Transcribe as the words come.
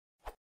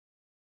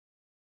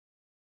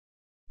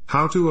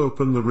How to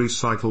open the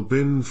recycle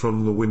bin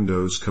from the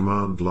Windows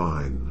command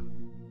line.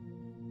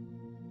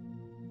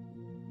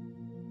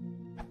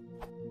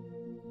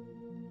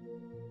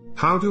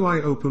 How do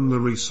I open the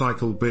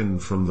recycle bin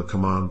from the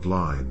command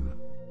line?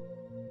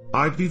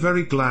 I'd be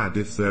very glad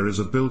if there is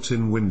a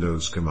built-in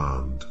Windows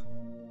command.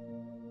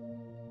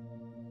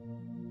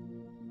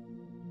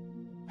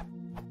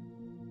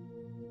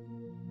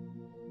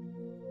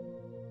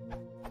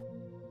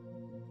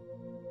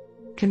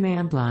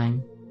 Command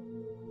line.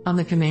 On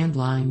the command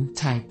line,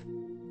 type.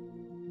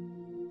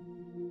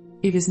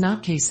 It is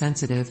not case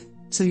sensitive,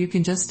 so you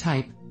can just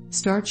type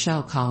start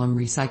shell column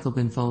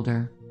recyclebin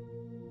folder.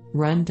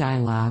 Run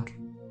dialog.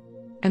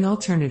 An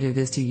alternative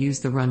is to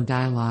use the run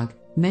dialog,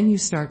 menu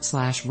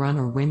start/run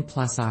or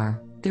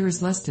Win+R. There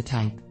is less to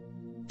type.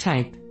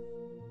 Type.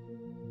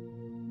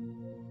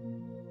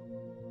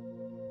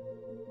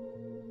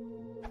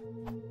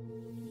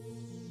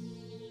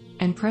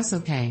 And press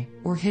OK,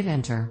 or hit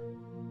enter.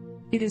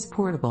 It is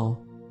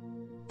portable.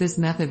 This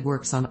method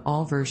works on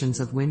all versions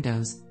of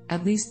Windows,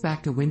 at least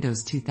back to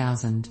Windows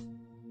 2000.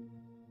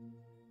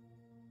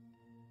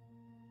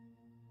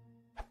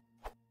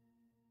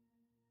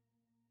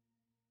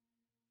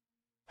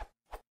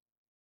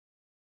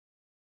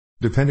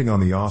 Depending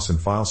on the OS and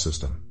file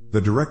system, the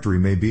directory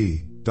may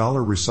be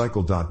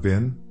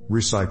 $recycle.bin,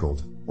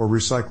 recycled, or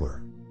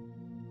recycler.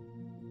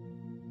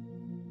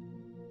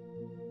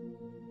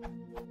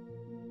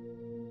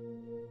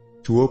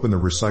 To open the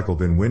recycle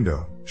bin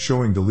window,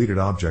 showing deleted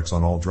objects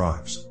on all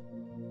drives.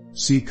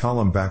 C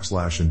column / and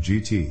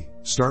GT,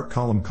 start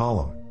column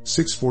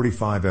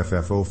 645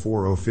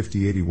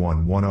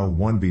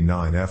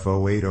 FF0405081101B9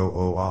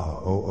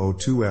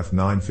 F0800A002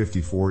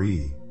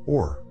 F954E,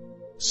 or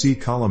C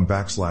column / and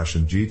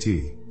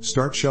GT,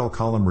 start shell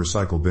column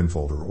recycle bin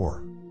folder,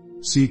 or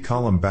C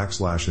column /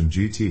 and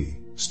GT,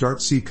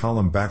 start C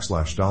column /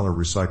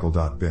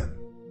 $recycle.bin.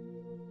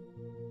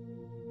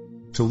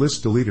 To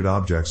list deleted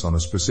objects on a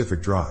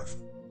specific drive.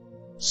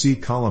 C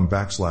column /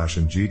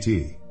 and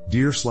GT,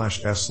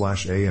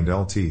 dir/s/a and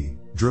lt,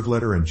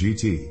 drivletter and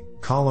GT,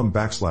 column /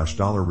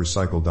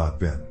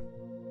 $recycle.bin.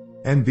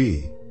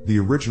 NB, the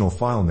original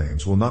file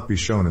names will not be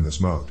shown in this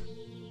mode.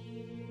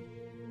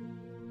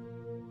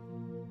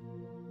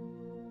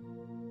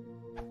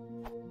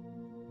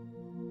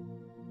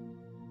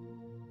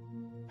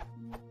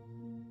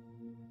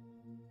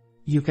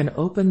 You can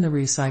open the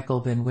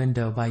recycle bin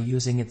window by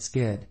using its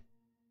GUID.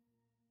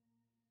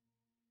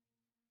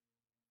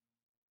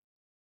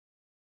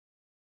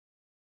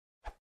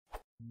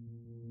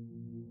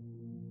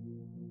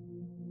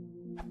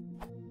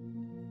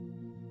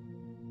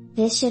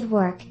 This should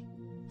work.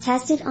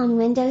 Test it on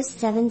Windows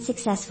 7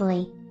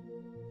 successfully.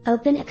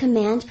 Open a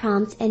command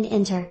prompt and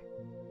enter.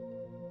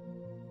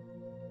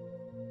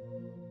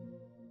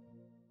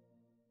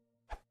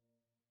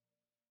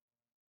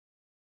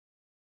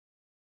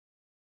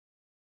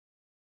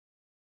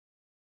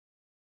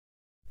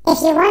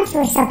 If you want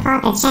to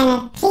support the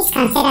channel, please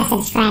consider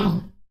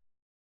subscribing.